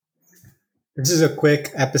This is a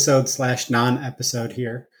quick episode / non-episode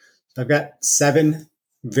here. So I've got 7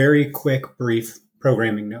 very quick, brief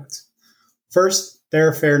programming notes. First, there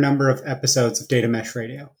are a fair number of episodes of Data Mesh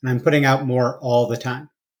Radio, and I'm putting out more all the time.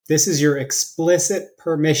 This is your explicit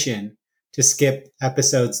permission to skip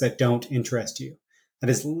episodes that don't interest you. That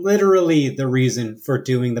is literally the reason for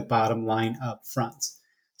doing the bottom line up front.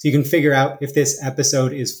 So you can figure out if this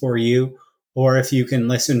episode is for you, or if you can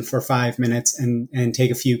listen for 5 minutes and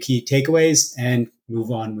take a few key takeaways and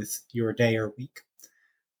move on with your day or week.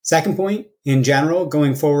 Second point, in general,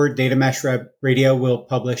 going forward, Data Mesh Radio will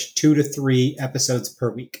publish 2 to 3 episodes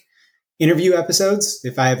per week. Interview episodes,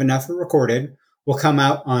 if I have enough recorded, will come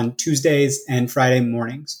out on Tuesdays and Friday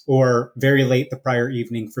mornings, or very late the prior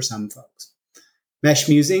evening for some folks. Mesh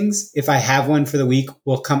Musings, if I have one for the week,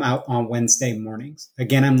 will come out on Wednesday mornings.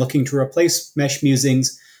 Again, I'm looking to replace Mesh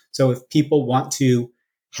Musings, so if people want to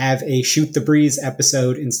have a shoot the breeze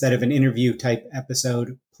episode instead of an interview type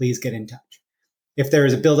episode, please get in touch. If there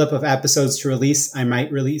is a buildup of episodes to release, I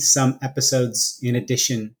might release some episodes in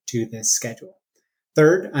addition to this schedule.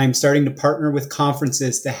 Third, I'm starting to partner with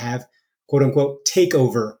conferences to have quote unquote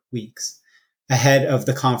takeover weeks ahead of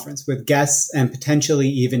the conference with guests and potentially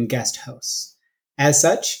even guest hosts. As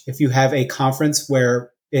such, if you have a conference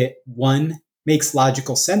where it, 1, makes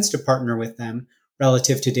logical sense to partner with them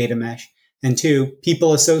relative to Data Mesh, and 2,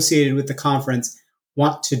 people associated with the conference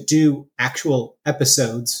want to do actual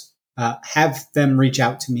episodes, have them reach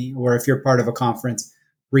out to me, or if you're part of a conference,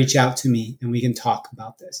 reach out to me and we can talk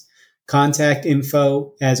about this. Contact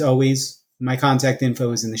info, as always, my contact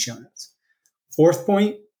info is in the show notes. Fourth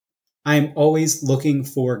point, I'm always looking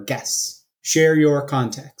for guests. Share your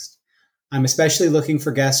context. I'm especially looking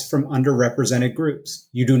for guests from underrepresented groups.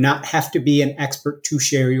 You do not have to be an expert to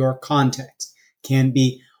share your context. Can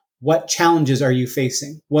be, what challenges are you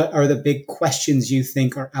facing? What are the big questions you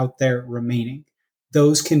think are out there remaining?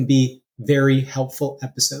 Those can be very helpful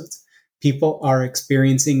episodes. People are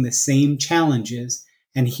experiencing the same challenges,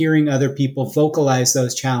 and hearing other people vocalize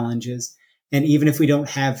those challenges. And even if we don't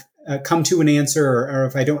have come to an answer, or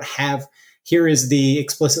if I don't have, here is the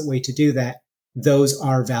explicit way to do that, those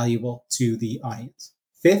are valuable to the audience.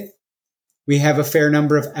 Fifth, we have a fair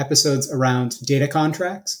number of episodes around data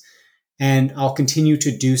contracts, and I'll continue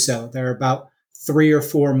to do so. There are about 3 or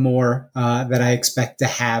 4 more that I expect to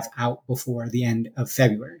have out before the end of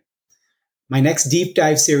February. My next deep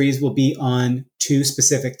dive series will be on 2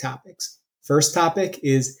 specific topics. First topic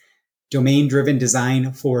is domain-driven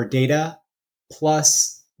design for data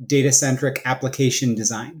plus data-centric application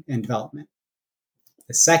design and development.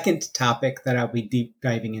 The second topic that I'll be deep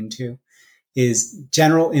diving into is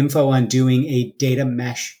general info on doing a data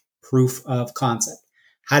mesh proof of concept,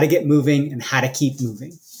 how to get moving and how to keep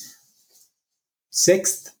moving.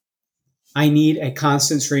 Sixth, I need a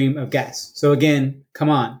constant stream of guests. So again, come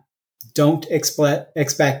on, don't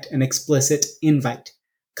expect an explicit invite.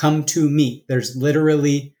 Come to me. There's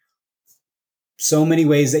literally so many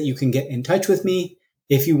ways that you can get in touch with me.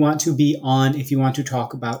 If you want to be on, if you want to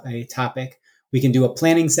talk about a topic, we can do a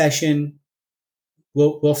planning session.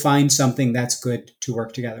 We'll find something that's good to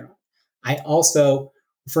work together on. I also,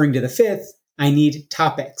 referring to the 5th, I need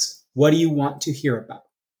topics. What do you want to hear about?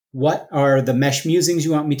 What are the mesh musings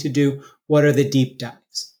you want me to do? What are the deep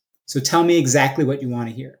dives? So tell me exactly what you want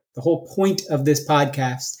to hear. The whole point of this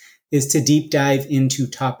podcast is to deep dive into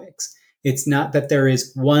topics. It's not that there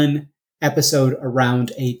is one episode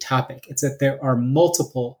around a topic. It's that there are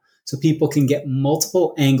multiple, so people can get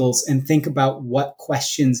multiple angles and think about what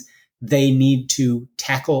questions they need to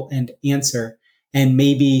tackle and answer, and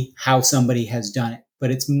maybe how somebody has done it.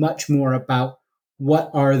 But it's much more about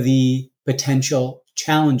what are the potential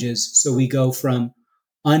challenges. So we go from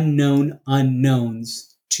unknown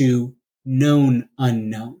unknowns to known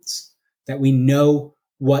unknowns, that we know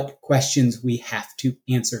what questions we have to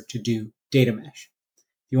answer to do data mesh.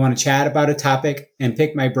 If you want to chat about a topic and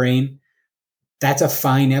pick my brain, that's a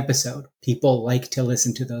fine episode. People like to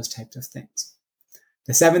listen to those types of things.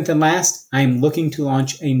 The 7th and last, I'm looking to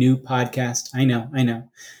launch a new podcast. I know.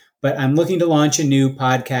 But I'm looking to launch a new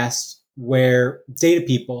podcast where data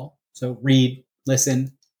people, so read,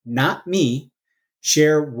 listen, not me,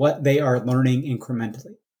 share what they are learning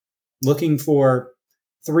incrementally. Looking for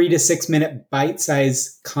 3 to 6 minute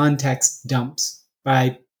bite-sized context dumps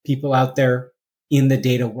by people out there in the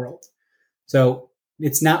data world. So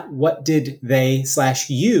it's not what did they /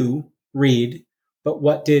 you read, but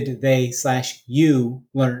what did they / you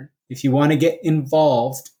learn. If you want to get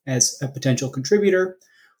involved as a potential contributor,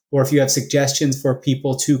 or if you have suggestions for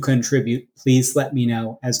people to contribute, please let me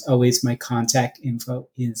know. As always, my contact info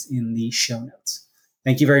is in the show notes.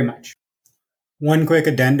 Thank you very much. One quick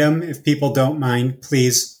addendum, if people don't mind,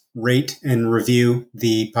 please rate and review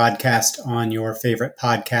the podcast on your favorite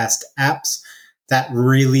podcast apps. That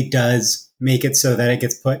really does make it so that it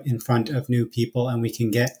gets put in front of new people and we can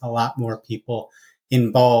get a lot more people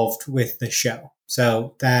involved with the show.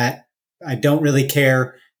 So that I don't really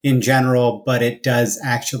care in general, but it does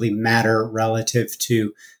actually matter relative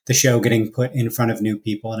to the show getting put in front of new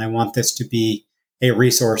people. And I want this to be a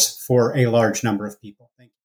resource for a large number of people.